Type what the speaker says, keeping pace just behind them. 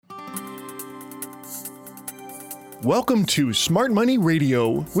Welcome to Smart Money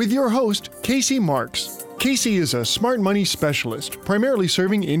Radio with your host, Casey Marks. Casey is a smart money specialist, primarily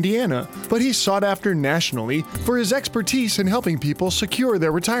serving Indiana, but he's sought after nationally for his expertise in helping people secure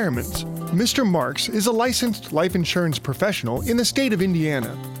their retirements. Mr. Marks is a licensed life insurance professional in the state of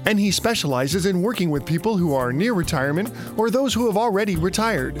Indiana, and he specializes in working with people who are near retirement or those who have already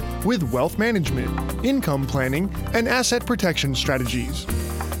retired with wealth management, income planning, and asset protection strategies.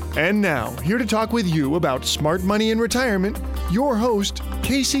 And now, here to talk with you about smart money and retirement, your host,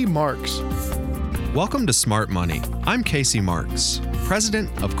 Casey Marks. Welcome to Smart Money. I'm Casey Marks, president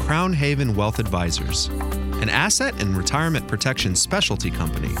of Crown Haven Wealth Advisors, an asset and retirement protection specialty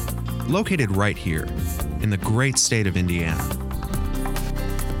company located right here in the great state of Indiana.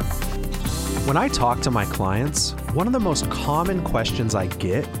 When I talk to my clients, one of the most common questions I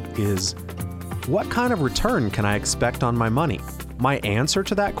get is, what kind of return can I expect on my money? My answer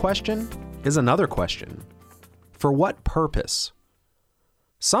to that question is another question. For what purpose?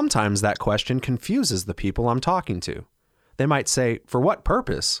 Sometimes that question confuses the people I'm talking to. They might say, for what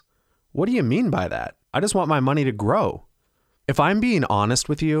purpose? What do you mean by that? I just want my money to grow. If I'm being honest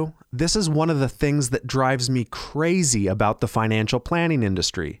with you, this is one of the things that drives me crazy about the financial planning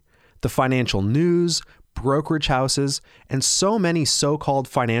industry. The financial news, brokerage houses, and so many so-called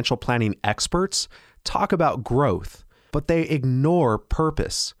financial planning experts talk about growth, but they ignore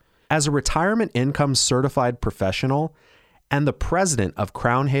purpose. As a retirement income certified professional and the president of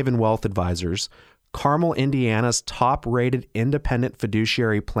Crown Haven Wealth Advisors, Carmel, Indiana's top-rated independent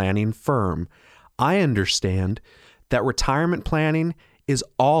fiduciary planning firm, I understand that retirement planning is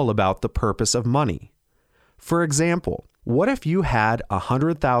all about the purpose of money. For example, what if you had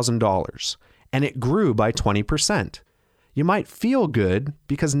 $100,000 and it grew by 20%? You might feel good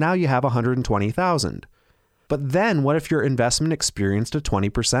because now you have $120,000. But then what if your investment experienced a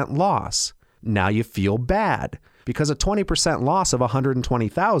 20% loss? Now you feel bad because a 20% loss of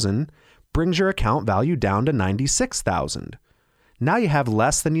 $120,000 brings your account value down to $96,000. Now you have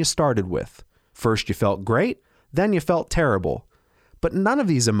less than you started with. First you felt great, then you felt terrible. But none of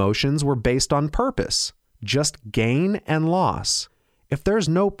these emotions were based on purpose, just gain and loss. If there's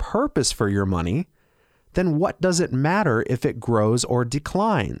no purpose for your money, then what does it matter if it grows or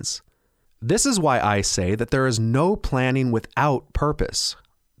declines? This is why I say that there is no planning without purpose.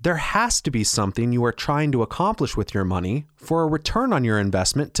 There has to be something you are trying to accomplish with your money for a return on your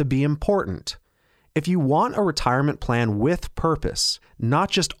investment to be important. If you want a retirement plan with purpose,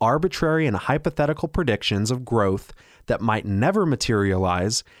 not just arbitrary and hypothetical predictions of growth that might never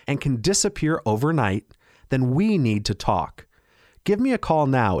materialize and can disappear overnight, then we need to talk. Give me a call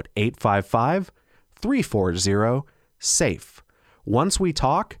now at 855-340-SAFE. Once we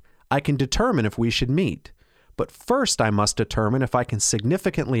talk, I can determine if we should meet, but first I must determine if I can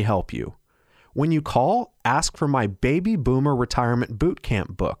significantly help you. When you call, ask for my Baby Boomer Retirement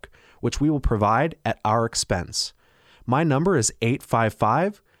Bootcamp book, which we will provide at our expense. My number is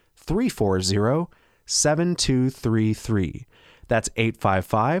 855-340-7233. That's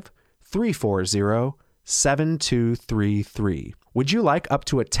 855-340-7233. Would you like up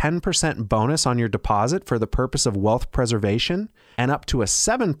to a 10% bonus on your deposit for the purpose of wealth preservation and up to a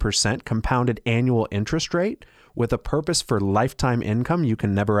 7% compounded annual interest rate with a purpose for lifetime income you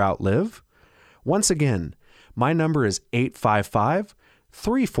can never outlive? Once again, my number is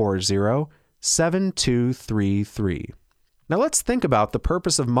 855-340-7233. Now let's think about the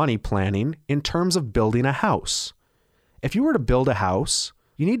purpose of money planning in terms of building a house. If you were to build a house,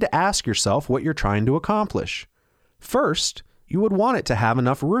 you need to ask yourself what you're trying to accomplish. First, you would want it to have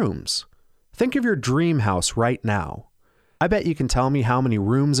enough rooms. Think of your dream house right now. I bet you can tell me how many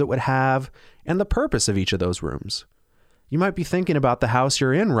rooms it would have and the purpose of each of those rooms. You might be thinking about the house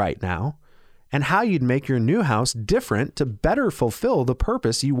you're in right now and how you'd make your new house different to better fulfill the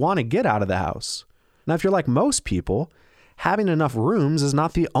purpose you want to get out of the house. Now, if you're like most people, having enough rooms is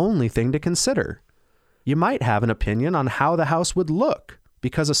not the only thing to consider. You might have an opinion on how the house would look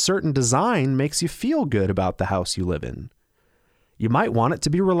because a certain design makes you feel good about the house you live in. You might want it to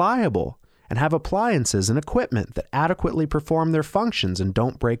be reliable and have appliances and equipment that adequately perform their functions and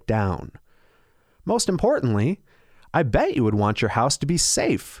don't break down. Most importantly, I bet you would want your house to be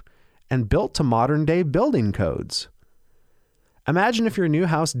safe and built to modern-day building codes. Imagine if your new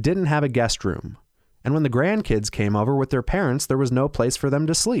house didn't have a guest room, and when the grandkids came over with their parents, there was no place for them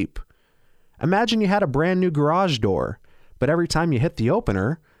to sleep. Imagine you had a brand new garage door, but every time you hit the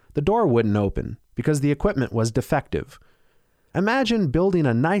opener, the door wouldn't open because the equipment was defective. Imagine building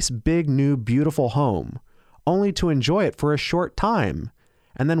a nice, big, new, beautiful home, only to enjoy it for a short time,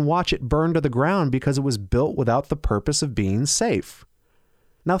 and then watch it burn to the ground because it was built without the purpose of being safe.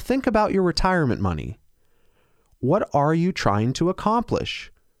 Now think about your retirement money. What are you trying to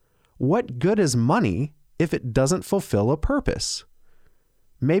accomplish? What good is money if it doesn't fulfill a purpose?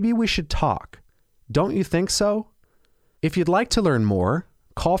 Maybe we should talk. Don't you think so? If you'd like to learn more,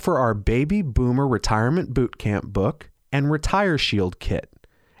 call for our Baby Boomer Retirement Bootcamp book and Retire Shield kit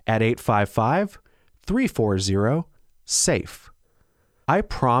at 855-340-SAFE. I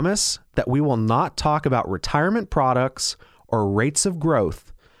promise that we will not talk about retirement products or rates of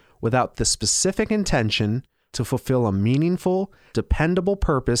growth without the specific intention to fulfill a meaningful, dependable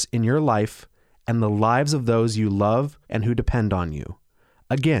purpose in your life and the lives of those you love and who depend on you.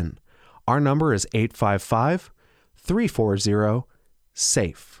 Again, our number is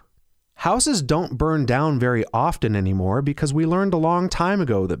 855-340-SAFE. Houses don't burn down very often anymore because we learned a long time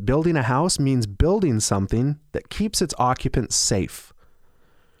ago that building a house means building something that keeps its occupants safe.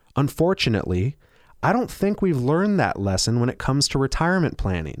 Unfortunately, I don't think we've learned that lesson when it comes to retirement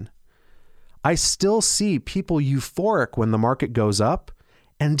planning. I still see people euphoric when the market goes up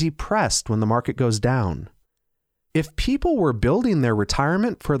and depressed when the market goes down. If people were building their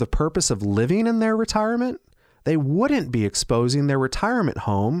retirement for the purpose of living in their retirement, they wouldn't be exposing their retirement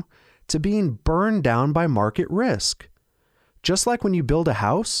home to being burned down by market risk. Just like when you build a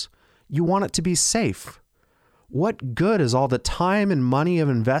house, you want it to be safe. What good is all the time and money of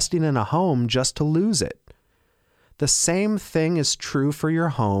investing in a home just to lose it? The same thing is true for your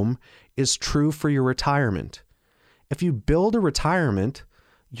home is true for your retirement. If you build a retirement,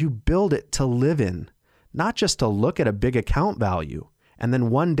 you build it to live in, not just to look at a big account value and then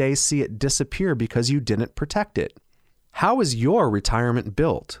one day see it disappear because you didn't protect it. How is your retirement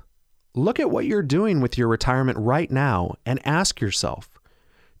built? Look at what you're doing with your retirement right now and ask yourself,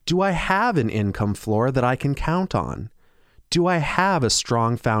 do I have an income floor that I can count on? Do I have a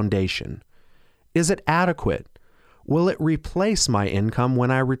strong foundation? Is it adequate? Will it replace my income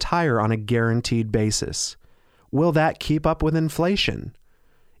when I retire on a guaranteed basis? Will that keep up with inflation?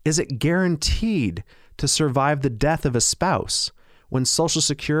 Is it guaranteed to survive the death of a spouse when Social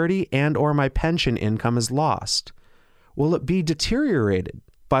Security and/or my pension income is lost? Will it be deteriorated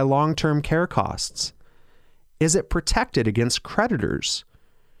by long-term care costs? Is it protected against creditors?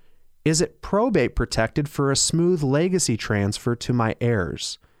 Is it probate protected for a smooth legacy transfer to my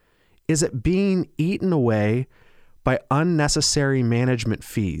heirs? Is it being eaten away by unnecessary management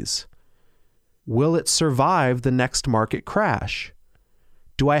fees? Will it survive the next market crash?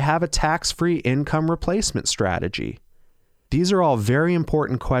 Do I have a tax-free income replacement strategy? These are all very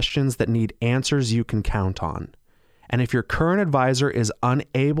important questions that need answers you can count on. And if your current advisor is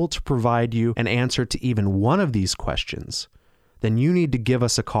unable to provide you an answer to even one of these questions, then you need to give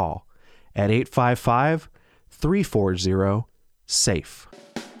us a call at 855-340-SAFE.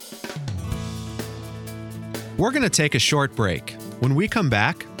 We're going to take a short break. When we come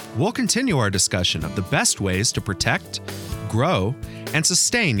back, we'll continue our discussion of the best ways to protect, grow, and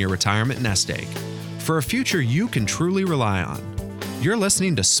sustain your retirement nest egg for a future you can truly rely on. You're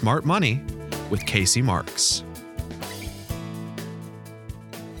listening to Smart Money with Casey Marks.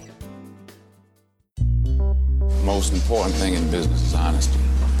 The most important thing in business is honesty,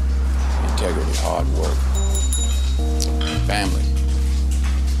 integrity, hard work, family,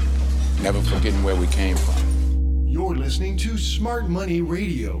 never forgetting where we came from. You're listening to Smart Money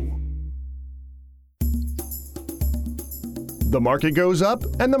Radio. The market goes up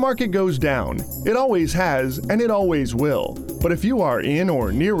and the market goes down. It always has and it always will. But if you are in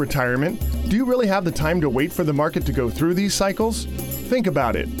or near retirement, do you really have the time to wait for the market to go through these cycles? Think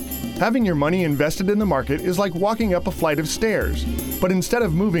about it. Having your money invested in the market is like walking up a flight of stairs. But instead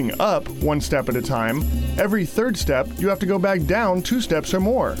of moving up one step at a time, every third step you have to go back down 2 steps or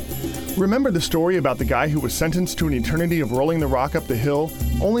more. Remember the story about the guy who was sentenced to an eternity of rolling the rock up the hill,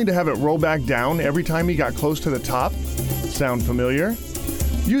 only to have it roll back down every time he got close to the top? Sound familiar?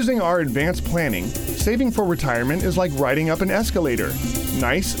 Using our advanced planning, saving for retirement is like riding up an escalator.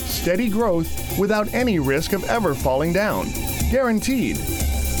 Nice, steady growth without any risk of ever falling down. Guaranteed.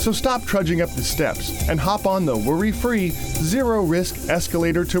 So stop trudging up the steps and hop on the worry-free, zero-risk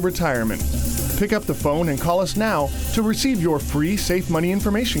escalator to retirement. Pick up the phone and call us now to receive your free Safe Money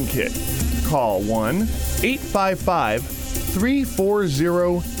Information Kit. Call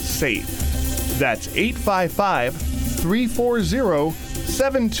 1-855-340-SAFE. That's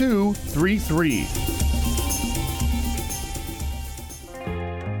 855-340-7233.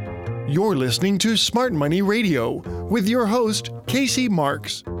 You're listening to Smart Money Radio with your host, Casey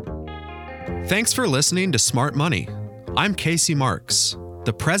Marks. Thanks for listening to Smart Money. I'm Casey Marks,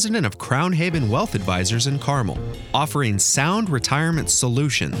 the president of Crown Haven Wealth Advisors in Carmel, offering sound retirement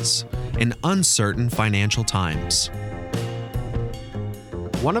solutions in uncertain financial times.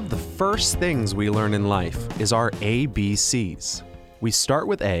 One of the first things we learn in life is our ABCs. We start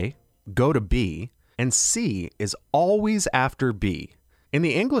with A, go to B, and C is always after B. In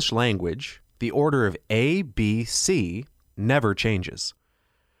the English language, the order of A, B, C never changes.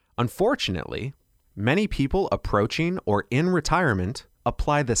 Unfortunately, many people approaching or in retirement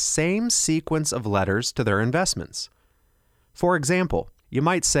apply the same sequence of letters to their investments. For example, you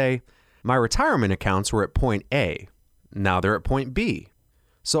might say, my retirement accounts were at point A. Now they're at point B.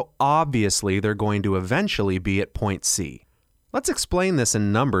 So obviously they're going to eventually be at point C. Let's explain this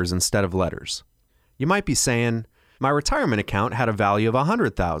in numbers instead of letters. You might be saying, my retirement account had a value of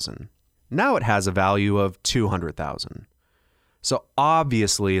 $100,000. Now it has a value of $200,000. So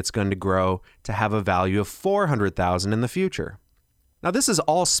obviously it's going to grow to have a value of $400,000 in the future. Now this is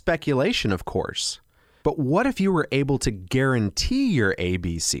all speculation, of course. But what if you were able to guarantee your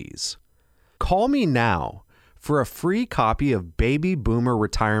ABCs? Call me now for a free copy of Baby Boomer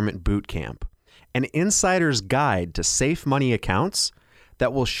Retirement Bootcamp, an insider's guide to safe money accounts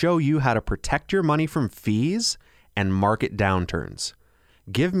that will show you how to protect your money from fees and market downturns.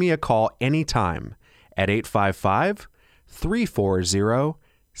 Give me a call anytime at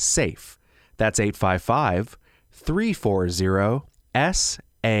 855-340-SAFE. That's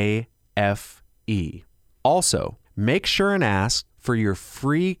 855-340-SAFE. Also, make sure and ask for your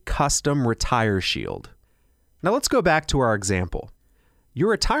free custom Retire Shield. Now let's go back to our example.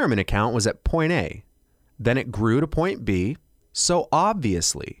 Your retirement account was at point A, then it grew to point B. So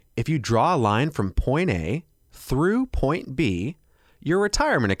obviously, if you draw a line from point A through point B, your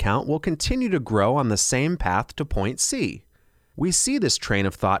retirement account will continue to grow on the same path to point C. We see this train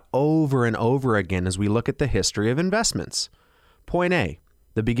of thought over and over again as we look at the history of investments. Point A,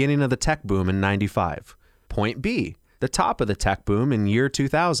 the beginning of the tech boom in '95. Point B, the top of the tech boom in year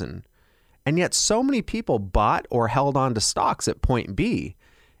 2000. And yet so many people bought or held on to stocks at point B,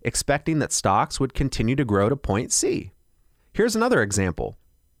 expecting that stocks would continue to grow to point C. Here's another example.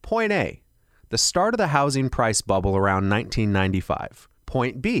 Point A, the start of the housing price bubble around 1995.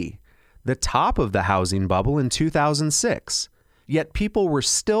 Point B, the top of the housing bubble in 2006. Yet people were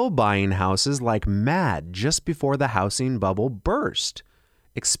still buying houses like mad just before the housing bubble burst,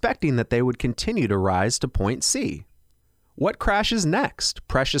 expecting that they would continue to rise to point C. What crashes next?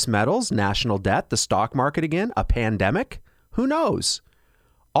 Precious metals, national debt, the stock market again, a pandemic? Who knows?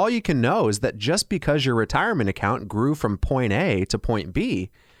 All you can know is that just because your retirement account grew from point A to point B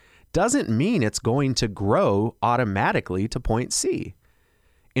doesn't mean it's going to grow automatically to point C.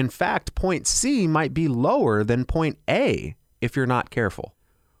 In fact, point C might be lower than point A if you're not careful.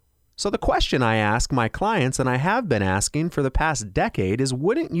 So the question I ask my clients, and I have been asking for the past decade, is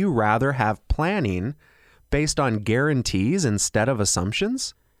wouldn't you rather have planning based on guarantees instead of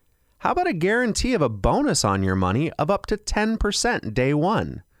assumptions? How about a guarantee of a bonus on your money of up to 10% day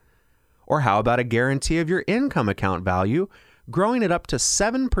one? Or how about a guarantee of your income account value growing it up to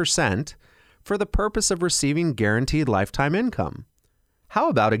 7% for the purpose of receiving guaranteed lifetime income? How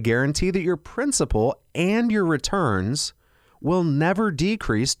about a guarantee that your principal and your returns will never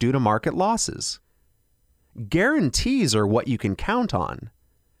decrease due to market losses? Guarantees are what you can count on,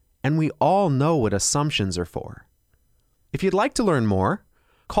 and we all know what assumptions are for. If you'd like to learn more,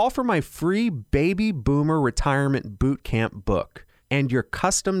 call for my free Baby Boomer Retirement Bootcamp book and your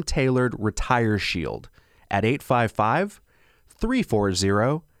custom-tailored Retire Shield at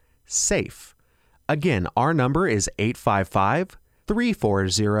 855-340-SAFE. Again, our number is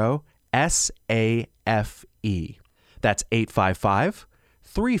 855-340-SAFE. That's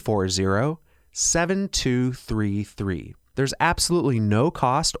 855-340-7233. There's absolutely no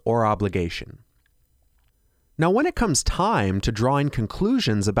cost or obligation. Now, when it comes time to drawing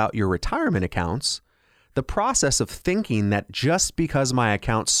conclusions about your retirement accounts, the process of thinking that just because my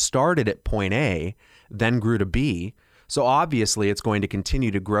account started at point A, then grew to B, so obviously it's going to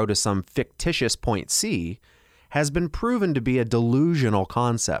continue to grow to some fictitious point C, has been proven to be a delusional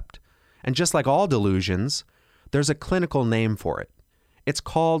concept. And just like all delusions, there's a clinical name for it. It's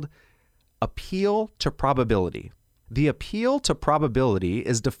called appeal to probability. The appeal to probability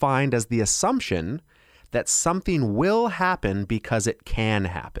is defined as the assumption that something will happen because it can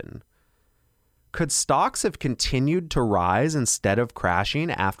happen. Could stocks have continued to rise instead of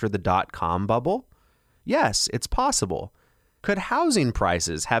crashing after the dot-com bubble? Yes, it's possible. Could housing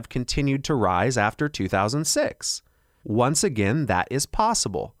prices have continued to rise after 2006? Once again, that is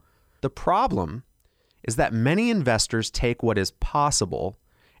possible. The problem is that many investors take what is possible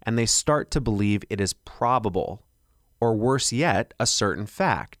and they start to believe it is probable, or worse yet, a certain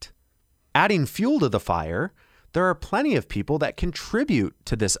fact. Adding fuel to the fire, there are plenty of people that contribute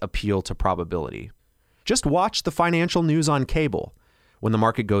to this appeal to probability. Just watch the financial news on cable, When the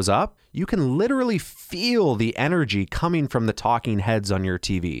market goes up, you can literally feel the energy coming from the talking heads on your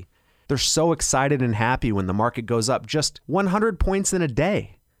TV. They're so excited and happy when the market goes up just 100 points in a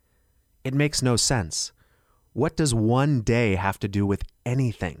day. It makes no sense. What does one day have to do with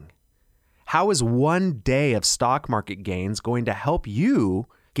anything? How is one day of stock market gains going to help you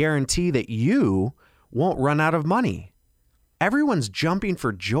guarantee that you won't run out of money? Everyone's jumping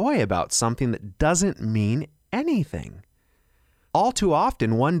for joy about something that doesn't mean anything. All too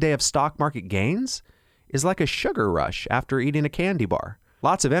often, one day of stock market gains is like a sugar rush after eating a candy bar.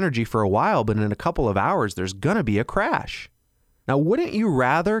 Lots of energy for a while, but in a couple of hours, there's going to be a crash. Now, wouldn't you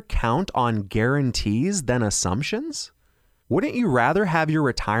rather count on guarantees than assumptions? Wouldn't you rather have your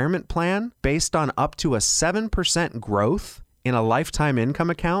retirement plan based on up to a 7% growth in a lifetime income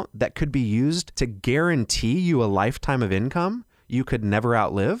account that could be used to guarantee you a lifetime of income you could never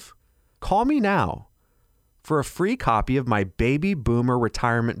outlive? Call me now for a free copy of my Baby Boomer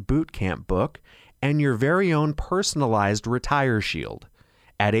Retirement Bootcamp book and your very own personalized Retire Shield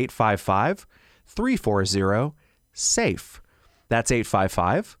at 855-340-SAFE. That's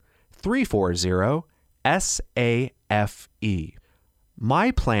 855-340-SAFE.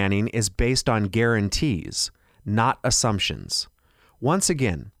 My planning is based on guarantees, not assumptions. Once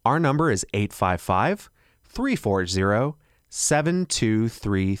again, our number is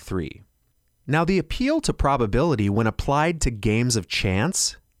 855-340-7233. Now, the appeal to probability when applied to games of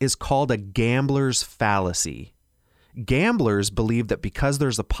chance is called a gambler's fallacy. Gamblers believe that because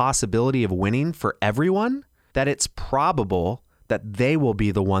there's a possibility of winning for everyone, that it's probable that they will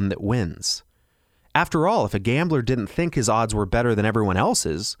be the one that wins. After all, if a gambler didn't think his odds were better than everyone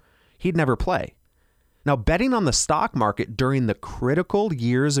else's, he'd never play. Now, betting on the stock market during the critical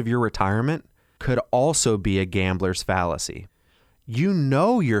years of your retirement could also be a gambler's fallacy. You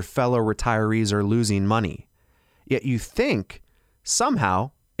know your fellow retirees are losing money, yet you think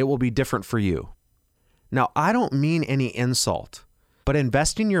somehow it will be different for you. Now, I don't mean any insult, but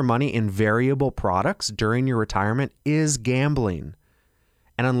investing your money in variable products during your retirement is gambling.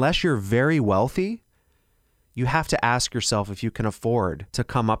 And unless you're very wealthy, you have to ask yourself if you can afford to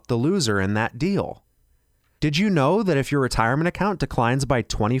come up the loser in that deal. Did you know that if your retirement account declines by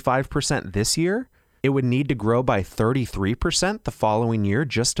 25% this year, it would need to grow by 33% the following year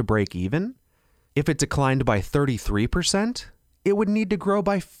just to break even? If it declined by 33%, it would need to grow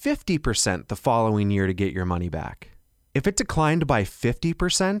by 50% the following year to get your money back. If it declined by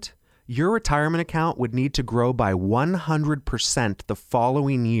 50%, your retirement account would need to grow by 100% the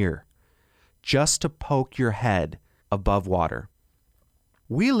following year just to poke your head above water.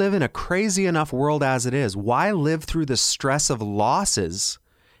 We live in a crazy enough world as it is. Why live through the stress of losses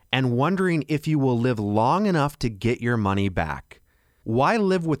and wondering if you will live long enough to get your money back? Why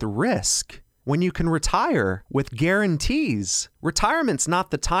live with risk when you can retire with guarantees? Retirement's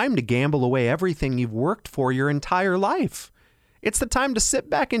not the time to gamble away everything you've worked for your entire life. It's the time to sit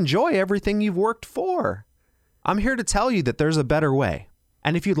back and enjoy everything you've worked for. I'm here to tell you that there's a better way.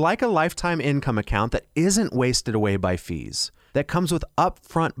 And if you'd like a lifetime income account that isn't wasted away by fees, that comes with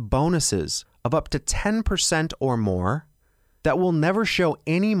upfront bonuses of up to 10% or more, that will never show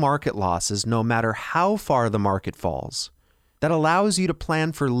any market losses no matter how far the market falls, that allows you to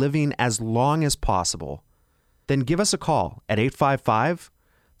plan for living as long as possible, then give us a call at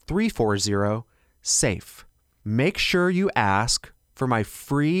 855-340-SAFE. Make sure you ask for my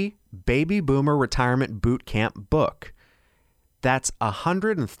free Baby Boomer Retirement Bootcamp book. That's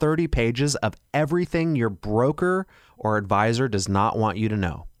 130 pages of everything your broker or advisor does not want you to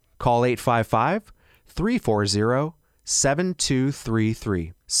know. Call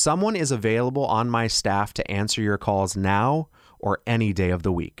 855-340-7233. Someone is available on my staff to answer your calls now or any day of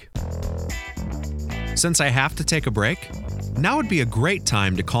the week. Since I have to take a break, now would be a great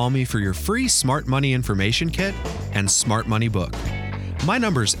time to call me for your free Smart Money Information Kit and Smart Money book. My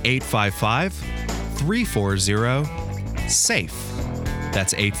number's 855-340-SAFE.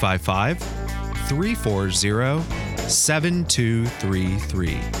 That's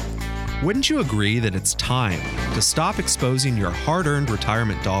 855-340-7233. Wouldn't you agree that it's time to stop exposing your hard-earned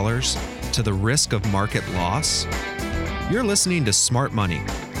retirement dollars to the risk of market loss? You're listening to Smart Money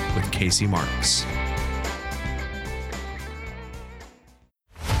with Casey Marks.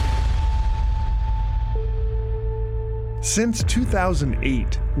 Since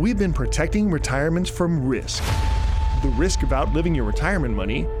 2008, we've been protecting retirements from risk. The risk of outliving your retirement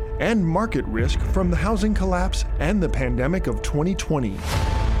money and market risk from the housing collapse and the pandemic of 2020.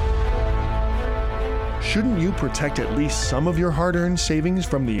 Shouldn't you protect at least some of your hard-earned savings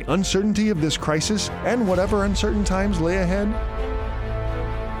from the uncertainty of this crisis and whatever uncertain times lay ahead?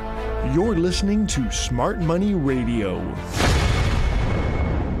 You're listening to Smart Money Radio.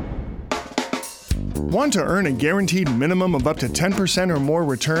 Want to earn a guaranteed minimum of up to 10% or more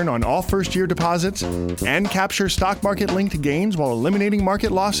return on all first-year deposits and capture stock market-linked gains while eliminating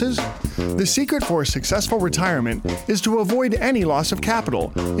market losses? The secret for a successful retirement is to avoid any loss of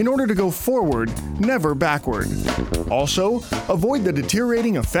capital in order to go forward, never backward. Also, avoid the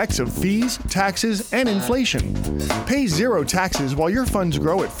deteriorating effects of fees, taxes, and inflation. Pay zero taxes while your funds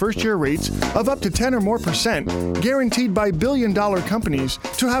grow at first-year rates of up to 10 or more percent, guaranteed by billion-dollar companies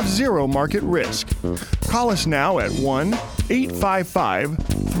to have zero market risk. Call us now at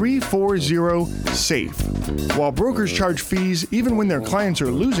 1-855-340-SAFE. While brokers charge fees even when their clients are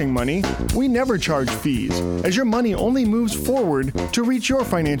losing money, we never charge fees, as your money only moves forward to reach your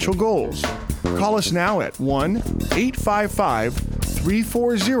financial goals. Call us now at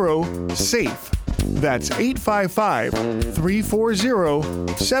 1-855-340-SAFE. That's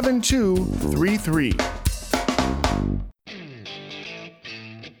 855-340-7233.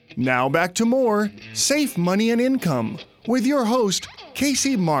 Now back to more Safe Money and Income with your host,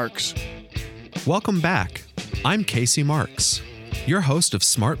 Casey Marks. Welcome back. I'm Casey Marks, your host of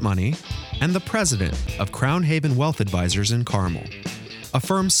Smart Money and the president of Crown Haven Wealth Advisors in Carmel, a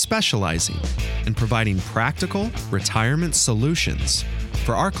firm specializing in providing practical retirement solutions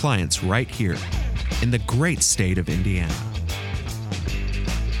for our clients right here in the great state of Indiana.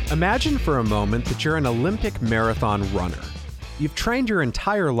 Imagine for a moment that you're an Olympic marathon runner. You've trained your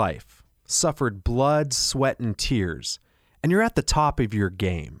entire life, suffered blood, sweat, and tears, and you're at the top of your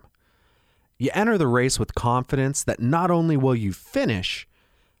game. You enter the race with confidence that not only will you finish,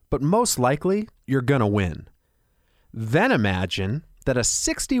 but most likely you're going to win. Then imagine that a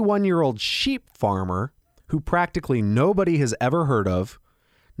 61-year-old sheep farmer who practically nobody has ever heard of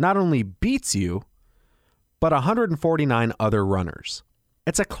not only beats you, but 149 other runners.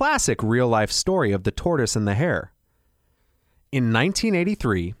 It's a classic real-life story of the tortoise and the hare. In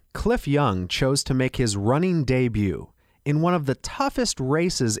 1983, Cliff Young chose to make his running debut in one of the toughest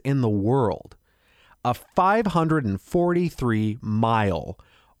races in the world, a 543-mile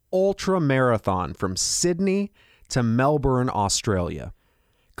ultra-marathon from Sydney to Melbourne, Australia.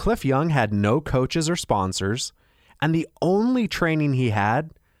 Cliff Young had no coaches or sponsors, and the only training he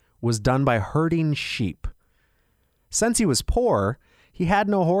had was done by herding sheep. Since he was poor, he had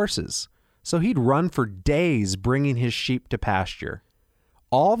no horses, so he'd run for days bringing his sheep to pasture.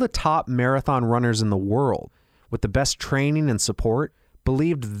 All the top marathon runners in the world, with the best training and support,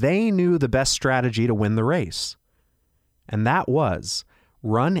 believed they knew the best strategy to win the race. And that was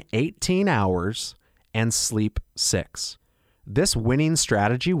run 18 hours and sleep 6. This winning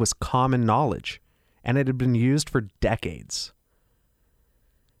strategy was common knowledge, and it had been used for decades.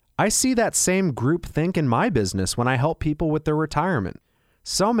 I see that same groupthink in my business when I help people with their retirement.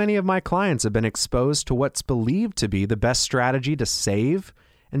 So many of my clients have been exposed to what's believed to be the best strategy to save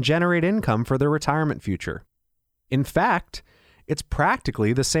and generate income for their retirement future. In fact, it's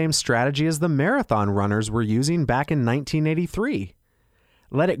practically the same strategy as the marathon runners were using back in 1983.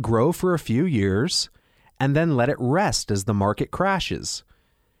 Let it grow for a few years, and then let it rest as the market crashes.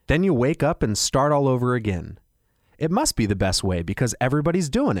 Then you wake up and start all over again. It must be the best way because everybody's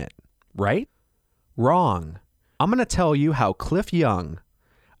doing it, right? Wrong. I'm going to tell you how Cliff Young,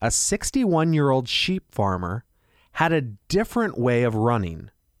 a 61-year-old sheep farmer, had a different way of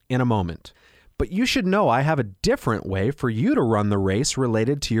running in a moment. But you should know I have a different way for you to run the race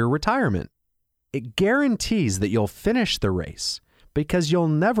related to your retirement. It guarantees that you'll finish the race because you'll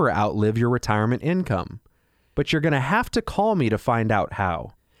never outlive your retirement income. But you're going to have to call me to find out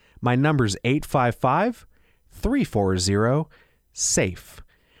how. My number's 855-340-SAFE.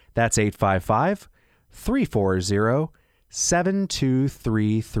 That's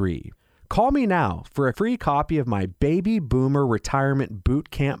 855-340-7233. Call me now for a free copy of my Baby Boomer Retirement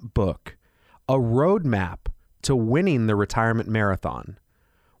Bootcamp book, a roadmap to winning the retirement marathon.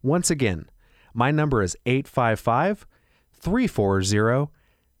 Once again, my number is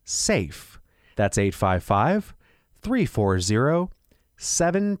 855-340-SAFE. That's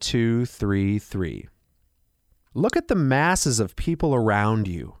 855-340-7233. Look at the masses of people around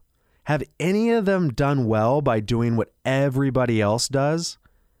you. Have any of them done well by doing what everybody else does?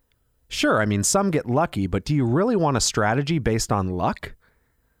 Sure, some get lucky, but do you really want a strategy based on luck?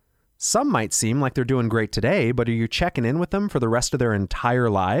 Some might seem like they're doing great today, but are you checking in with them for the rest of their entire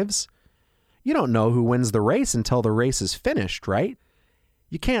lives? You don't know who wins the race until the race is finished, right?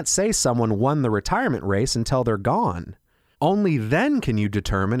 You can't say someone won the retirement race until they're gone. Only then can you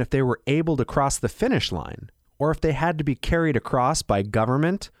determine if they were able to cross the finish line, or if they had to be carried across by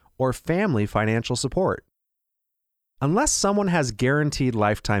government or family financial support. Unless someone has guaranteed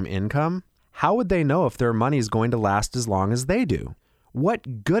lifetime income, how would they know if their money is going to last as long as they do?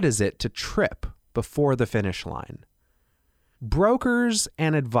 What good is it to trip before the finish line. Brokers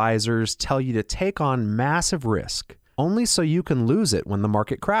and advisors tell you to take on massive risk only so you can lose it when the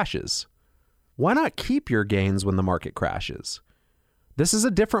market crashes. Why not keep your gains when the market crashes? This is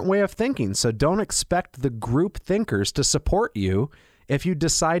a different way of thinking, so don't expect the group thinkers to support you if you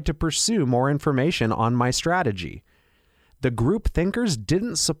decide to pursue more information on my strategy. The group thinkers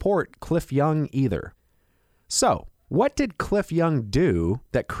didn't support Cliff Young either. So, what did Cliff Young do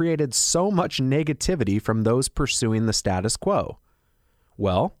that created so much negativity from those pursuing the status quo?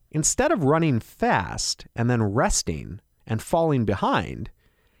 Well, instead of running fast and then resting and falling behind,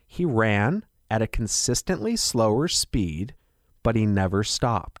 he ran at a consistently slower speed, but he never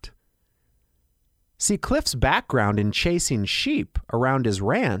stopped. See, Cliff's background in chasing sheep around his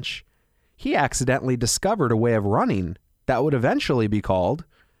ranch, he accidentally discovered a way of running that would eventually be called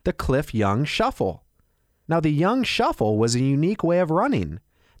the Cliff Young Shuffle. Now, the Young Shuffle was a unique way of running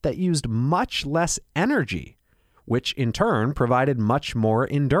that used much less energy, which in turn provided much more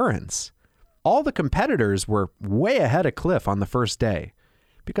endurance. All the competitors were way ahead of Cliff on the first day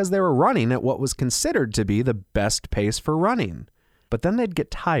because they were running at what was considered to be the best pace for running. But then they'd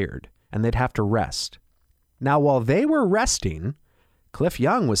get tired and they'd have to rest. Now, while they were resting, Cliff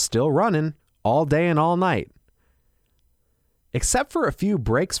Young was still running all day and all night. Except for a few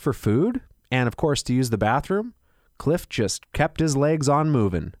breaks for food, and of course to use the bathroom, Cliff just kept his legs on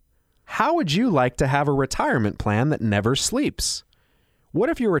moving. How would you like to have a retirement plan that never sleeps? What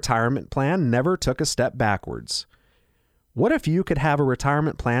if your retirement plan never took a step backwards? What if you could have a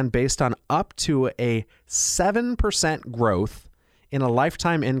retirement plan based on up to a 7% growth in a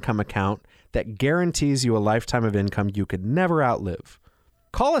lifetime income account that guarantees you a lifetime of income you could never outlive?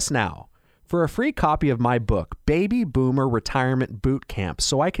 Call us now for a free copy of my book, Baby Boomer Retirement Boot Camp,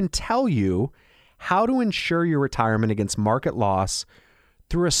 so I can tell you how to ensure your retirement against market loss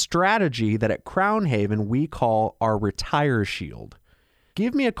through a strategy that at Crown Haven we call our Retire Shield.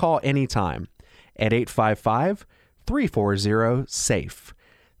 Give me a call anytime at 855-340-SAFE.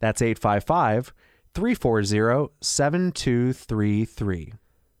 That's 855-340-7233.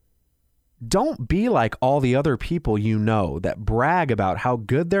 Don't be like all the other people you know that brag about how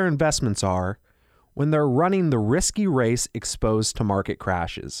good their investments are when they're running the risky race exposed to market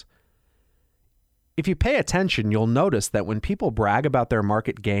crashes. If you pay attention, you'll notice that when people brag about their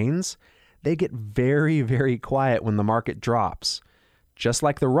market gains, they get very, very quiet when the market drops, just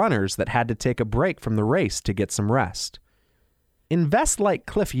like the runners that had to take a break from the race to get some rest. Invest like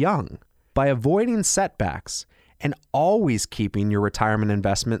Cliff Young by avoiding setbacks and always keeping your retirement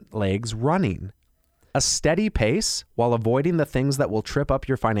investment legs running. A steady pace while avoiding the things that will trip up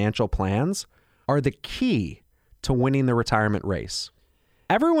your financial plans are the key to winning the retirement race.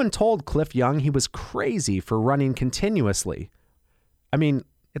 Everyone told Cliff Young he was crazy for running continuously. I mean,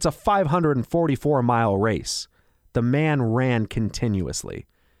 it's a 544-mile race. The man ran continuously.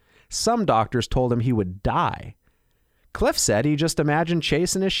 Some doctors told him he would die. Cliff said he just imagined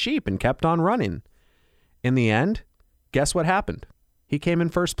chasing his sheep and kept on running. In the end, guess what happened? He came in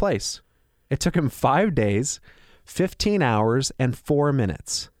first place. It took him 5 days, 15 hours, and 4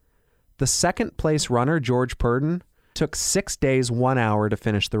 minutes. The second place runner, George Purdon, took 6 days, 1 hour to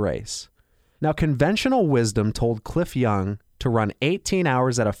finish the race. Now, conventional wisdom told Cliff Young to run 18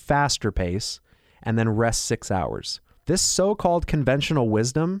 hours at a faster pace and then rest 6 hours. This so-called conventional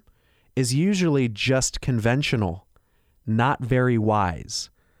wisdom is usually just conventional, not very wise.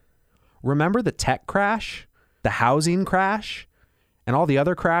 Remember the tech crash, the housing crash, and all the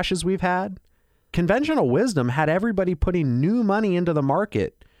other crashes we've had? Conventional wisdom had everybody putting new money into the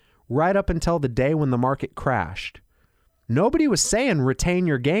market right up until the day when the market crashed. Nobody was saying retain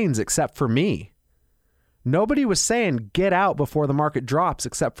your gains except for me. Nobody was saying get out before the market drops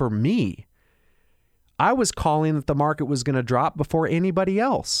except for me. I was calling that the market was going to drop before anybody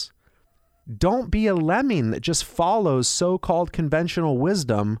else. Don't be a lemming that just follows so-called conventional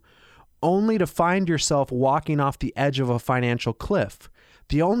wisdom only to find yourself walking off the edge of a financial cliff.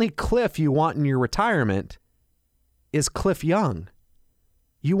 The only cliff you want in your retirement is Cliff Young.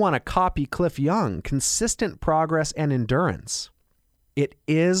 You want to copy Cliff Young, consistent progress and endurance. It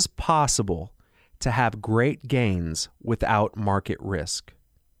is possible to have great gains without market risk.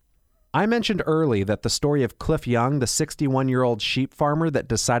 I mentioned early that the story of Cliff Young, the 61-year-old sheep farmer that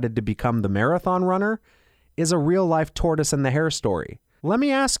decided to become the marathon runner, is a real-life tortoise and the hare story. Let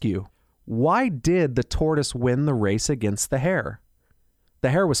me ask you, why did the tortoise win the race against the hare? The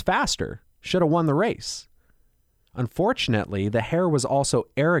hare was faster, should have won the race. Unfortunately, the hare was also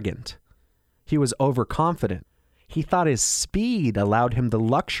arrogant. He was overconfident. He thought his speed allowed him the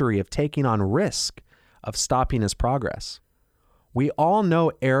luxury of taking on risk, of stopping his progress. We all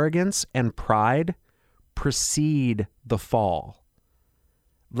know arrogance and pride precede the fall.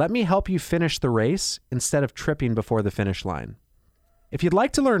 Let me help you finish the race instead of tripping before the finish line. If you'd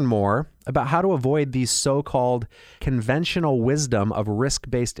like to learn more about how to avoid these so-called conventional wisdom of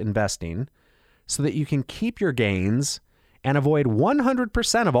risk-based investing so that you can keep your gains and avoid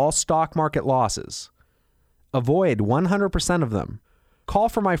 100% of all stock market losses, avoid 100% of them, call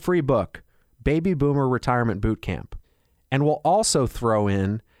for my free book, Baby Boomer Retirement Bootcamp. And we'll also throw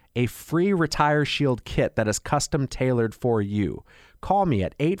in a free Retire Shield kit that is custom tailored for you. Call me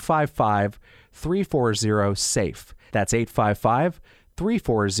at 855-340-SAFE. That's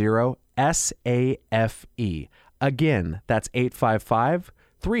 855-340-SAFE. Again, that's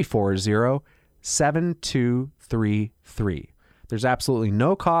 855-340-7233. There's absolutely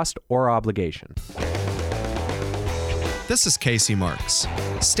no cost or obligation. This is Casey Marks.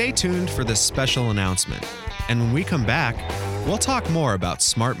 Stay tuned for this special announcement. And when we come back, we'll talk more about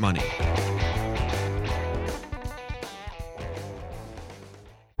smart money.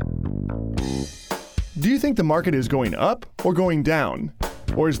 Do you think the market is going up or going down?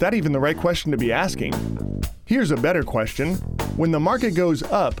 Or is that even the right question to be asking? Here's a better question. When the market goes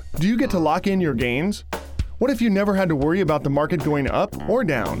up, do you get to lock in your gains? What if you never had to worry about the market going up or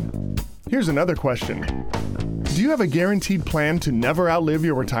down? Here's another question. Do you have a guaranteed plan to never outlive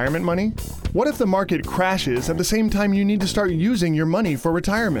your retirement money? What if the market crashes at the same time you need to start using your money for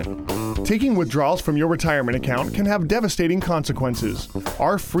retirement? Taking withdrawals from your retirement account can have devastating consequences.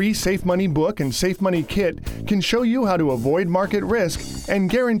 Our free Safe Money book and Safe Money kit can show you how to avoid market risk and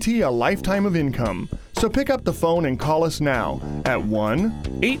guarantee a lifetime of income. So pick up the phone and call us now at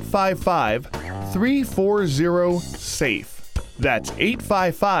 1-855-340-SAFE. That's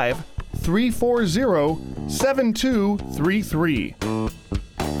 855-340-7233.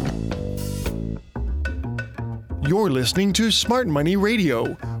 You're listening to Smart Money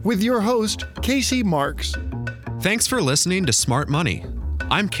Radio with your host, Casey Marks. Thanks for listening to Smart Money.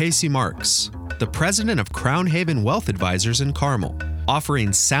 I'm Casey Marks, the president of Crown Haven Wealth Advisors in Carmel,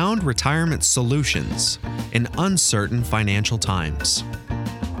 offering sound retirement solutions in uncertain financial times.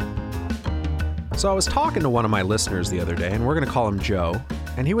 So I was talking to one of my listeners the other day, and we're going to call him Joe,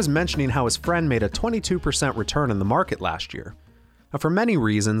 and he was mentioning how his friend made a 22% return in the market last year. Now, for many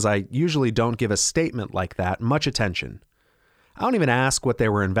reasons, I usually don't give a statement like that much attention. I don't even ask what they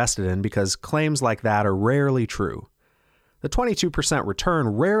were invested in because claims like that are rarely true. The 22% return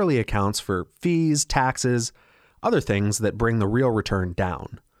rarely accounts for fees, taxes, other things that bring the real return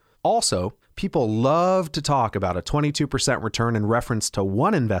down. Also, people love to talk about a 22% return in reference to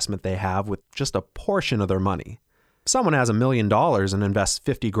one investment they have with just a portion of their money. If someone has $1 million and invests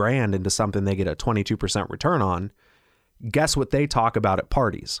 $50,000 into something they get a 22% return on, guess what they talk about at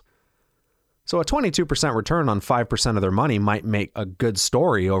parties? So a 22% return on 5% of their money might make a good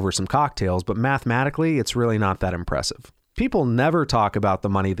story over some cocktails, but mathematically, it's really not that impressive. People never talk about the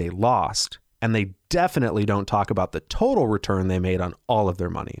money they lost, and they definitely don't talk about the total return they made on all of their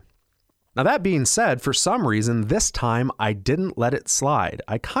money. Now, that being said, for some reason, this time I didn't let it slide.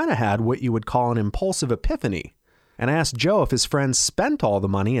 I kind of had what you would call an impulsive epiphany, and I asked Joe if his friends spent all the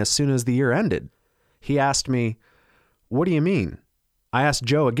money as soon as the year ended. He asked me, "What do you mean?" I asked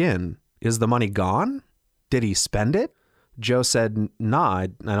Joe again, "Is the money gone? Did he spend it?" Joe said, "Nah, I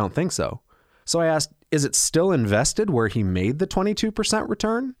don't think so." So I asked, "Is it still invested where he made the 22%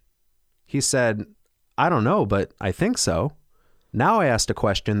 return?" He said, "I don't know, but I think so." Now I asked a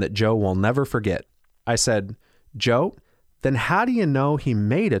question that Joe will never forget. I said, "Joe, then how do you know he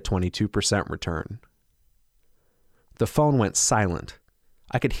made a 22% return?" The phone went silent.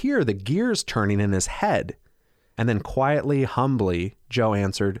 I could hear the gears turning in his head. And then quietly, humbly, Joe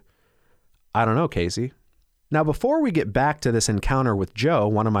answered, "I don't know, Casey." Now, before we get back to this encounter with Joe,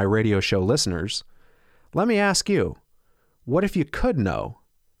 one of my radio show listeners, let me ask you, what if you could know?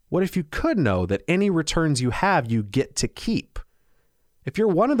 What if you could know that any returns you have, you get to keep? If you're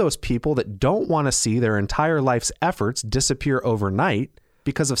one of those people that don't want to see their entire life's efforts disappear overnight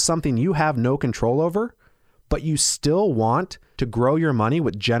because of something you have no control over, but you still want to grow your money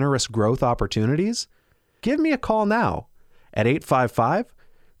with generous growth opportunities, give me a call now at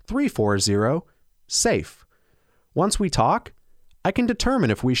 855-340-SAFE. Once we talk, I can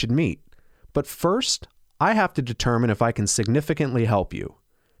determine if we should meet. But first, I have to determine if I can significantly help you.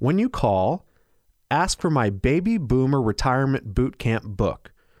 When you call, ask for my Baby Boomer Retirement Bootcamp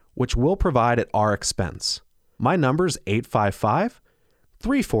book, which we'll provide at our expense. My number is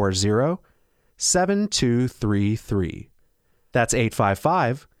 855-340-7233. That's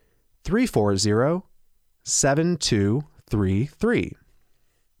 855-340-7233.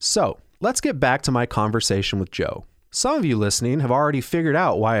 So, let's get back to my conversation with Joe. Some of you listening have already figured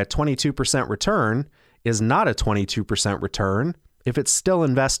out why a 22% return is not a 22% return if it's still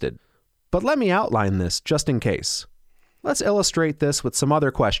invested. But let me outline this just in case. Let's illustrate this with some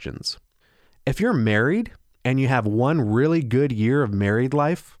other questions. If you're married and you have one really good year of married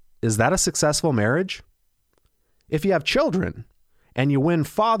life, is that a successful marriage? If you have children and you win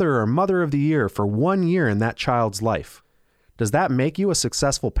Father or Mother of the Year for 1 year in that child's life, does that make you a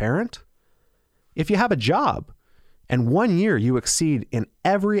successful parent? If you have a job and 1 year you exceed in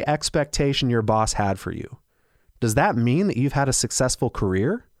every expectation your boss had for you, does that mean that you've had a successful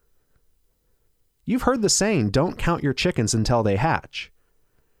career? You've heard the saying, don't count your chickens until they hatch.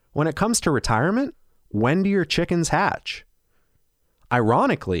 When it comes to retirement, when do your chickens hatch?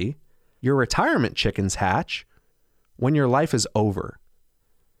 Ironically, your retirement chickens hatch when your life is over.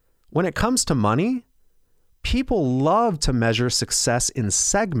 When it comes to money, people love to measure success in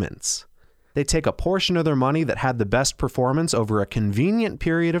segments. They take a portion of their money that had the best performance over a convenient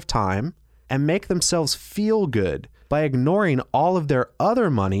period of time and make themselves feel good by ignoring all of their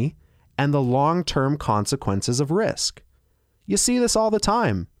other money and the long-term consequences of risk. You see this all the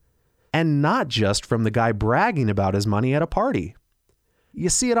time, and not just from the guy bragging about his money at a party. You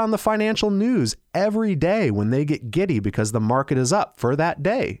see it on the financial news every day when they get giddy because the market is up for that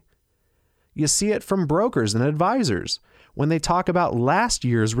day. You see it from brokers and advisors when they talk about last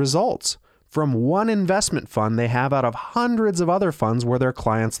year's results from one investment fund they have out of hundreds of other funds where their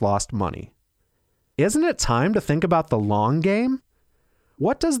clients lost money. Isn't it time to think about the long game?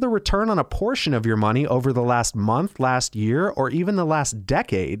 What does the return on a portion of your money over the last month, last year, or even the last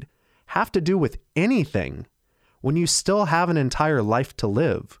decade have to do with anything when you still have an entire life to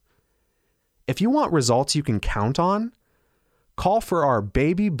live? If you want results you can count on, call for our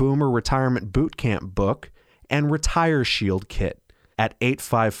Baby Boomer Retirement Bootcamp book and Retire Shield kit at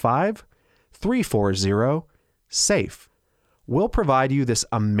 855-340-SAFE. We'll provide you this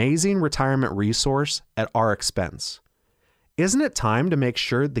amazing retirement resource at our expense. Isn't it time to make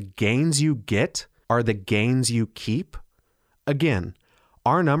sure the gains you get are the gains you keep? Again,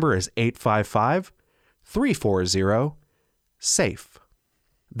 our number is 855-340-SAFE.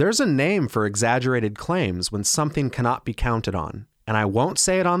 There's a name for exaggerated claims when something cannot be counted on, and I won't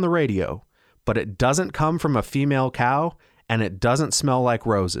say it on the radio, but it doesn't come from a female cow and it doesn't smell like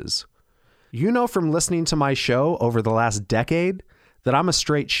roses. You know from listening to my show over the last decade that I'm a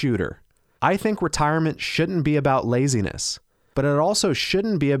straight shooter. I think retirement shouldn't be about laziness, but it also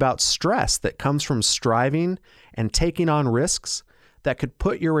shouldn't be about stress that comes from striving and taking on risks that could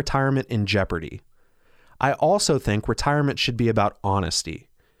put your retirement in jeopardy. I also think retirement should be about honesty.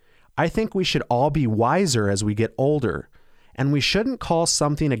 I think we should all be wiser as we get older, and we shouldn't call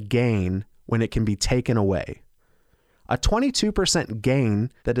something a gain when it can be taken away. A 22%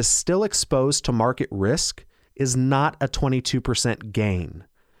 gain that is still exposed to market risk is not a 22% gain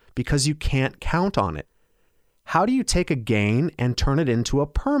because you can't count on it. How do you take a gain and turn it into a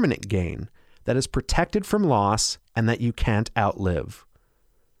permanent gain that is protected from loss and that you can't outlive?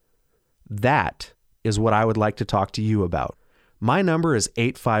 That is what I would like to talk to you about. My number is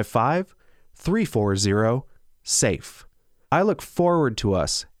 855-340-SAFE. I look forward to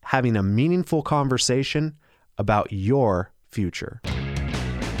us having a meaningful conversation about your future.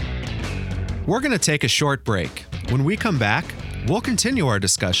 We're going to take a short break. When we come back, we'll continue our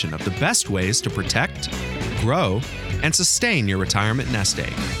discussion of the best ways to protect, grow, and sustain your retirement nest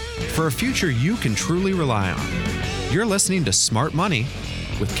egg for a future you can truly rely on. You're listening to Smart Money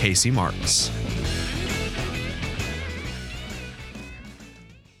with Casey Marks.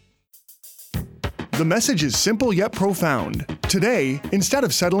 The message is simple yet profound. Today, instead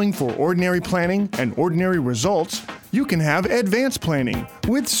of settling for ordinary planning and ordinary results, you can have advanced planning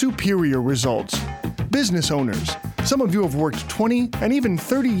with superior results. Business owners, some of you have worked 20 and even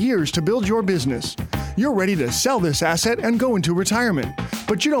 30 years to build your business. You're ready to sell this asset and go into retirement,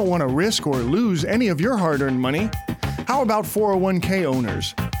 but you don't want to risk or lose any of your hard-earned money. How about 401k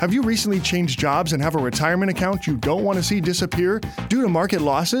owners? Have you recently changed jobs and have a retirement account you don't want to see disappear due to market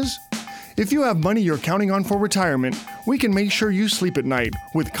losses? If you have money you're counting on for retirement, we can make sure you sleep at night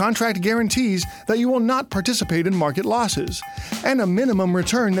with contract guarantees that you will not participate in market losses, and a minimum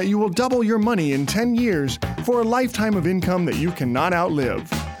return that you will double your money in 10 years for a lifetime of income that you cannot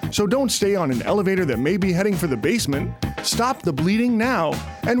outlive. So don't stay on an elevator that may be heading for the basement. Stop the bleeding now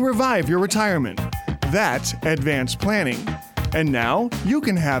and revive your retirement. That's advanced planning. And now you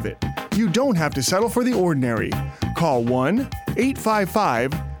can have it. You don't have to settle for the ordinary. Call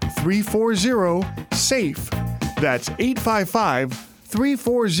 1-855-340-SAFE. That's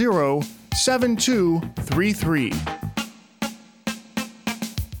 855-340-7233.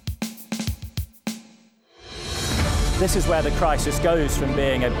 This is where the crisis goes from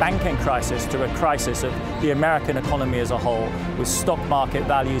being a banking crisis to a crisis of the American economy as a whole, with stock market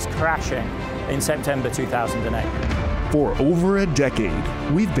values crashing in September 2008. For over a decade,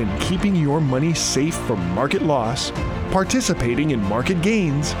 we've been keeping your money safe from market loss, participating in market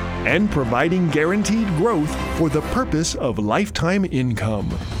gains, and providing guaranteed growth for the purpose of lifetime income.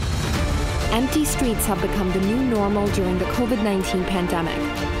 Empty streets have become the new normal during the COVID-19 pandemic.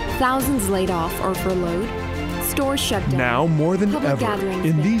 Thousands laid off or furloughed, stores shut down. Now more than public ever, gatherings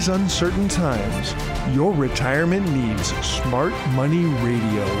in banned. these uncertain times, your retirement needs Smart Money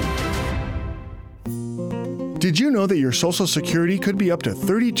Radio. Did you know that your Social Security could be up to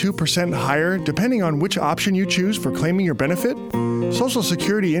 32% higher depending on which option you choose for claiming your benefit? Social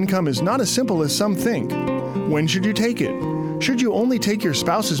Security income is not as simple as some think. When should you take it? Should you only take your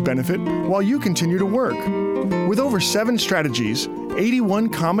spouse's benefit while you continue to work? With over 7 strategies, 81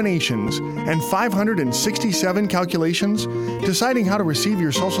 combinations, and 567 calculations, deciding how to receive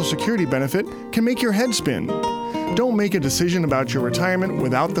your Social Security benefit can make your head spin. Don't make a decision about your retirement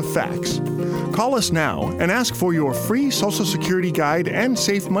without the facts. Call us now and ask for your free Social Security guide and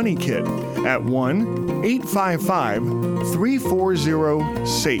Safe Money Kit at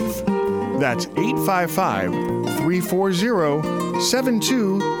 1-855-340-SAFE. That's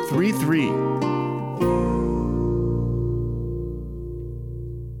 855-340-7233.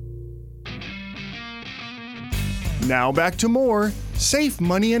 Now back to more Safe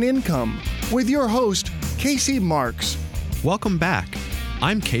Money and Income with your host, Casey Marks. Welcome back.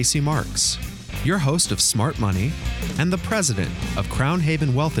 I'm Casey Marks, your host of Smart Money and the president of Crown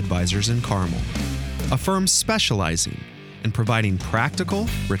Haven Wealth Advisors in Carmel, a firm specializing in providing practical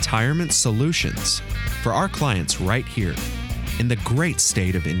retirement solutions for our clients right here in the great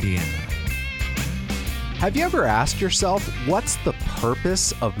state of Indiana. Have you ever asked yourself, what's the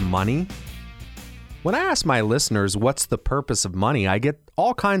purpose of money? When I ask my listeners what's the purpose of money, I get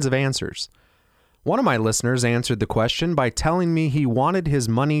all kinds of answers. One of my listeners answered the question by telling me he wanted his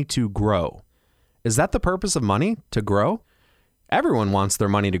money to grow. Is that the purpose of money, to grow? Everyone wants their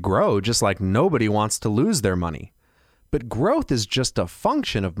money to grow, just like nobody wants to lose their money. But growth is just a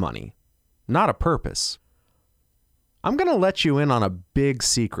function of money, not a purpose. I'm going to let you in on a big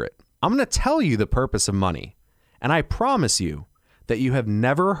secret. I'm going to tell you the purpose of money, and I promise you that you have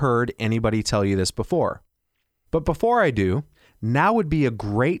never heard anybody tell you this before. But before I do, now would be a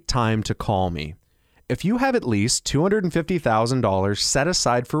great time to call me. If you have at least $250,000 set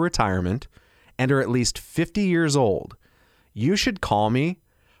aside for retirement and are at least 50 years old, you should call me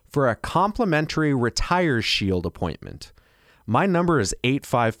for a complimentary Retire Shield appointment. My number is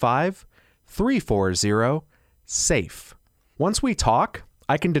 855-340-SAFE. Once we talk,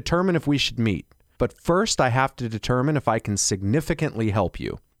 I can determine if we should meet. But first, I have to determine if I can significantly help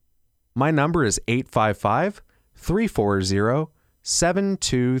you. My number is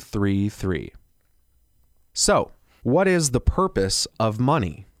 855-340-7233. So, what is the purpose of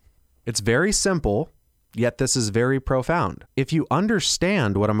money? It's very simple, yet this is very profound. If you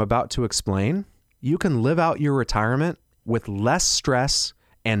understand what I'm about to explain, you can live out your retirement with less stress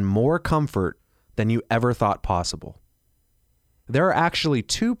and more comfort than you ever thought possible. There are actually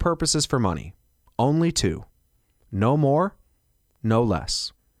 2 purposes for money. Only 2. No more, no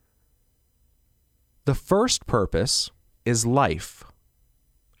less. The first purpose is life,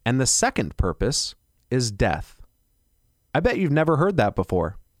 and the second purpose is death. I bet you've never heard that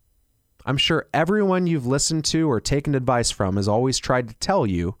before. I'm sure everyone you've listened to or taken advice from has always tried to tell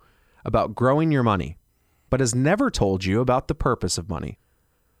you about growing your money, but has never told you about the purpose of money.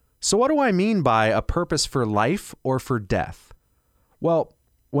 So what do I mean by a purpose for life or for death? Well,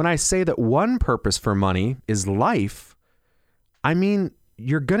 when I say that one purpose for money is life, I mean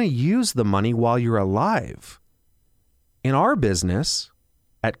you're going to use the money while you're alive. In our business,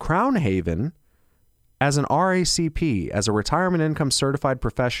 at Crown Haven, as an RACP, as a retirement income certified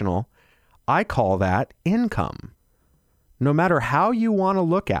professional, I call that income. No matter how you want to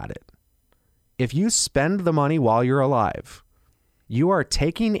look at it, if you spend the money while you're alive, you are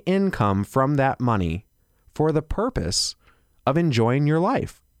taking income from that money for the purpose of enjoying your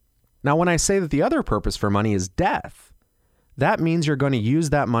life. Now, when I say that the other purpose for money is death, that means you're going to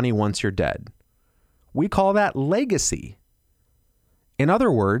use that money once you're dead. We call that legacy. In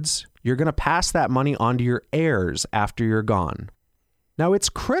other words, you're going to pass that money on to your heirs after you're gone. Now, it's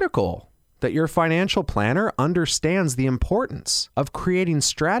critical that your financial planner understands the importance of creating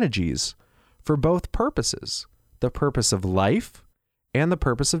strategies for both purposes, the purpose of life and the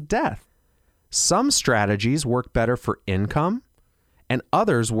purpose of death. Some strategies work better for income, and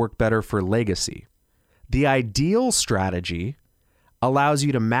others work better for legacy. The ideal strategy allows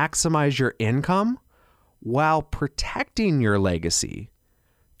you to maximize your income while protecting your legacy,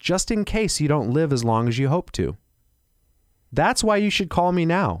 just in case you don't live as long as you hope to. That's why you should call me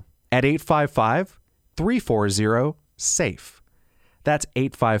now at 855-340-SAFE. That's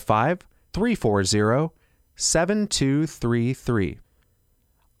 855-340-7233.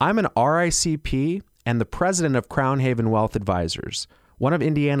 I'm an RICP and the president of Crown Haven Wealth Advisors, one of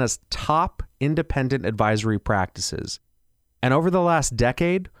Indiana's top independent advisory practices. And over the last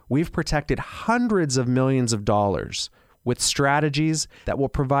decade, we've protected hundreds of millions of dollars with strategies that will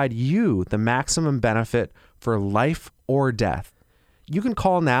provide you the maximum benefit for life or death. You can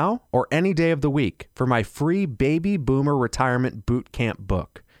call now or any day of the week for my free Baby Boomer Retirement Boot Camp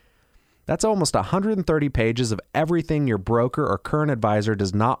book. That's almost 130 pages of everything your broker or current advisor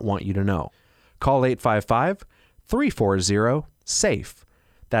does not want you to know. Call 855-340-SAFE.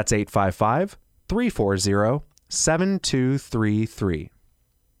 That's 855-340-7233.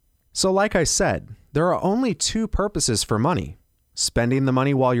 So like I said, there are only two purposes for money: spending the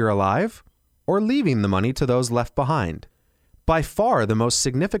money while you're alive or leaving the money to those left behind. By far, the most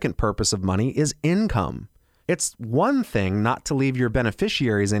significant purpose of money is income. It's one thing not to leave your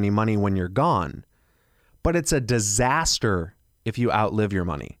beneficiaries any money when you're gone, but it's a disaster if you outlive your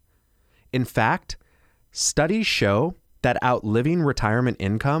money. In fact, studies show that outliving retirement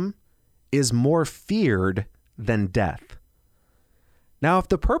income is more feared than death. Now, if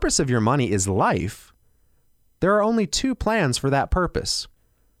the purpose of your money is life, there are only two plans for that purpose.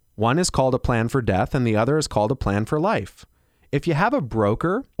 One is called a plan for death, and the other is called a plan for life. If you have a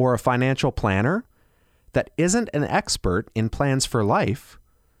broker or a financial planner that isn't an expert in plans for life,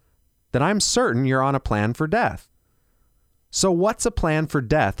 then I'm certain you're on a plan for death. So what's a plan for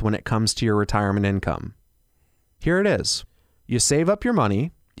death when it comes to your retirement income? Here it is. You save up your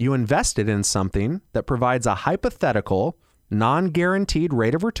money, you invest it in something that provides a hypothetical, non-guaranteed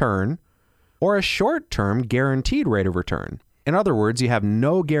rate of return, or a short-term guaranteed rate of return. In other words, you have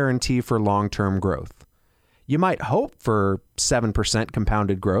no guarantee for long-term growth. You might hope for 7%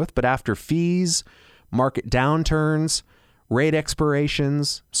 compounded growth, but after fees, market downturns, rate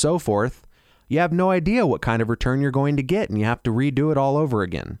expirations, so forth, you have no idea what kind of return you're going to get, and you have to redo it all over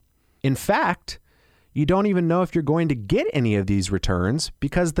again. In fact, you don't even know if you're going to get any of these returns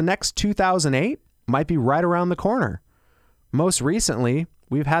because the next 2008 might be right around the corner. Most recently,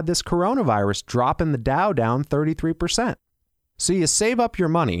 we've had this coronavirus dropping the Dow down 33%. So you save up your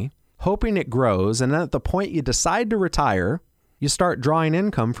money, hoping it grows, and then at the point you decide to retire, you start drawing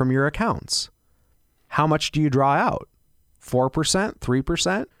income from your accounts. How much do you draw out? 4%?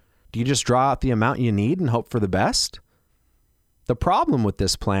 3%? Do you just draw out the amount you need and hope for the best? The problem with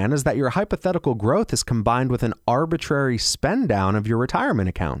this plan is that your hypothetical growth is combined with an arbitrary spend down of your retirement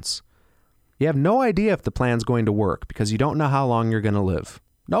accounts. You have no idea if the plan's going to work because you don't know how long you're going to live.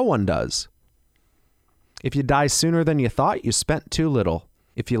 No one does. If you die sooner than you thought, you spent too little.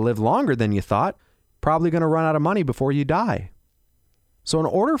 If you live longer than you thought, probably going to run out of money before you die. So in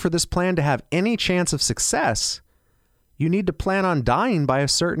order for this plan to have any chance of success, you need to plan on dying by a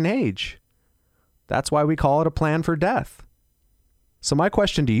certain age. That's why we call it a plan for death. So my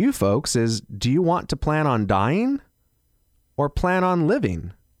question to you folks is, do you want to plan on dying or plan on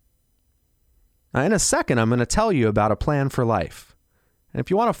living? Now, in a second, I'm going to tell you about a plan for life. And if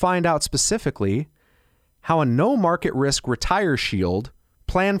you want to find out specifically how a no market risk Retire Shield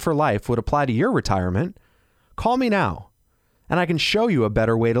plan for life would apply to your retirement, call me now, and I can show you a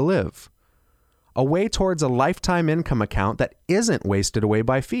better way to live. A way towards a lifetime income account that isn't wasted away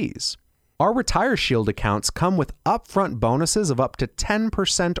by fees. Our Retire Shield accounts come with upfront bonuses of up to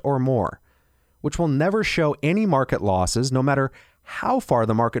 10% or more, which will never show any market losses no matter how far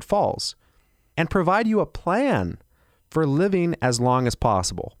the market falls, and provide you a plan for living as long as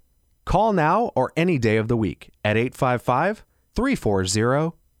possible. Call now or any day of the week at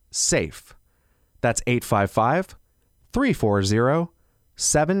 855-340-SAFE. That's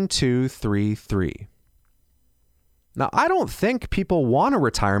 855-340-7233. Now, I don't think people want a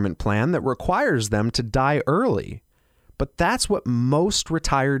retirement plan that requires them to die early, but that's what most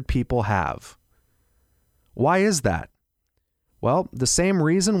retired people have. Why is that? Well, the same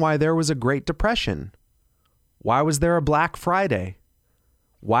reason why there was a Great Depression. Why was there a Black Friday?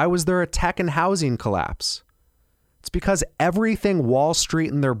 Why was there a tech and housing collapse? It's because everything Wall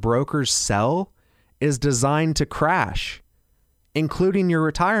Street and their brokers sell is designed to crash, including your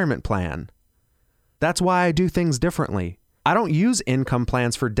retirement plan. That's why I do things differently. I don't use income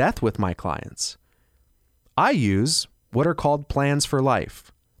plans for death with my clients. I use what are called plans for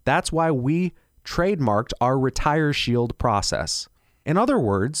life. That's why we trademarked our Retire Shield process. In other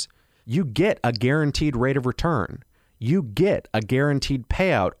words, you get a guaranteed rate of return. You get a guaranteed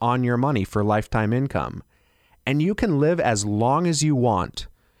payout on your money for lifetime income. and you can live as long as you want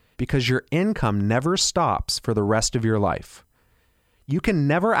because your income never stops for the rest of your life. You can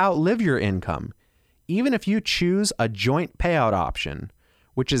never outlive your income, even if you choose a joint payout option,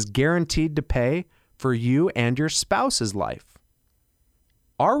 which is guaranteed to pay for you and your spouse's life.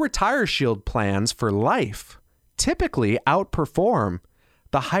 Our Retire Shield plans for life typically outperform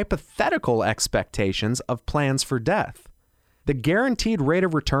the hypothetical expectations of plans for death. The guaranteed rate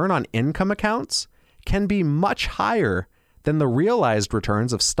of return on income accounts can be much higher than the realized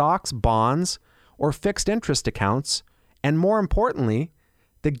returns of stocks, bonds, or fixed interest accounts, and more importantly,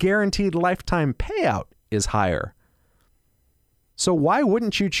 the guaranteed lifetime payout is higher. So why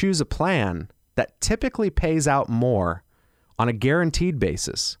wouldn't you choose a plan that typically pays out more on a guaranteed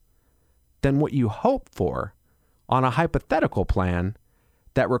basis than what you hope for on a hypothetical plan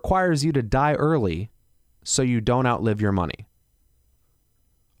that requires you to die early so you don't outlive your money?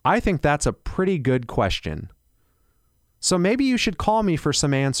 I think that's a pretty good question. So maybe you should call me for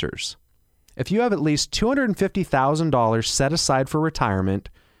some answers. If you have at least $250,000 set aside for retirement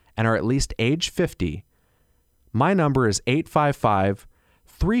and are at least age 50, my number is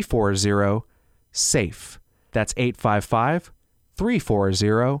 855-340-SAFE. That's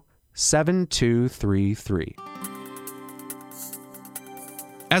 855-340-7233.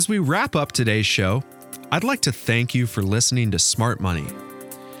 As we wrap up today's show, I'd like to thank you for listening to Smart Money.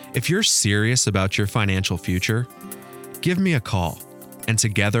 If you're serious about your financial future, give me a call, and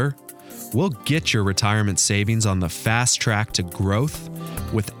together, we'll get your retirement savings on the fast track to growth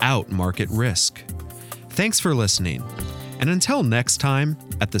without market risk. Thanks for listening, and until next time,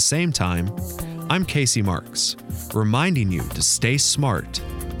 at the same time, I'm Casey Marks, reminding you to stay smart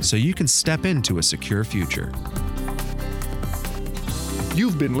so you can step into a secure future.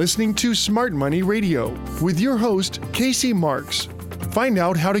 You've been listening to Smart Money Radio with your host, Casey Marks. Find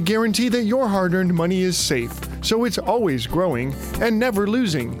out how to guarantee that your hard-earned money is safe, so it's always growing and never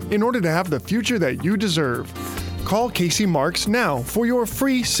losing in order to have the future that you deserve. Call Casey Marks now for your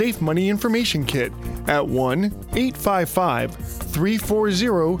free Safe Money Information Kit at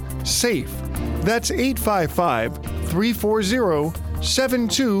 1-855-340-SAFE. That's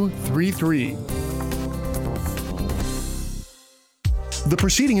 855-340-7233. The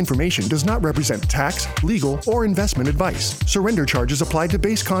preceding information does not represent tax, legal, or investment advice. Surrender charges apply to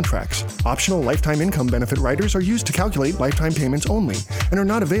base contracts. Optional lifetime income benefit riders are used to calculate lifetime payments only and are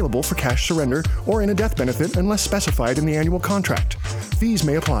not available for cash surrender or in a death benefit unless specified in the annual contract. Fees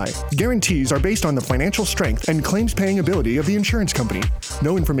may apply. Guarantees are based on the financial strength and claims-paying ability of the insurance company.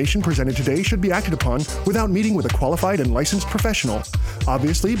 No information presented today should be acted upon without meeting with a qualified and licensed professional.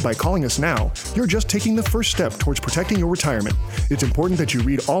 Obviously, by calling us now, you're just taking the first step towards protecting your retirement. It's important that you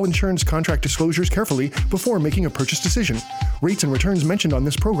read all insurance contract disclosures carefully before making a purchase decision. Rates and returns mentioned on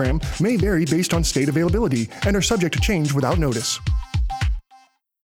this program may vary based on state availability and are subject to change without notice.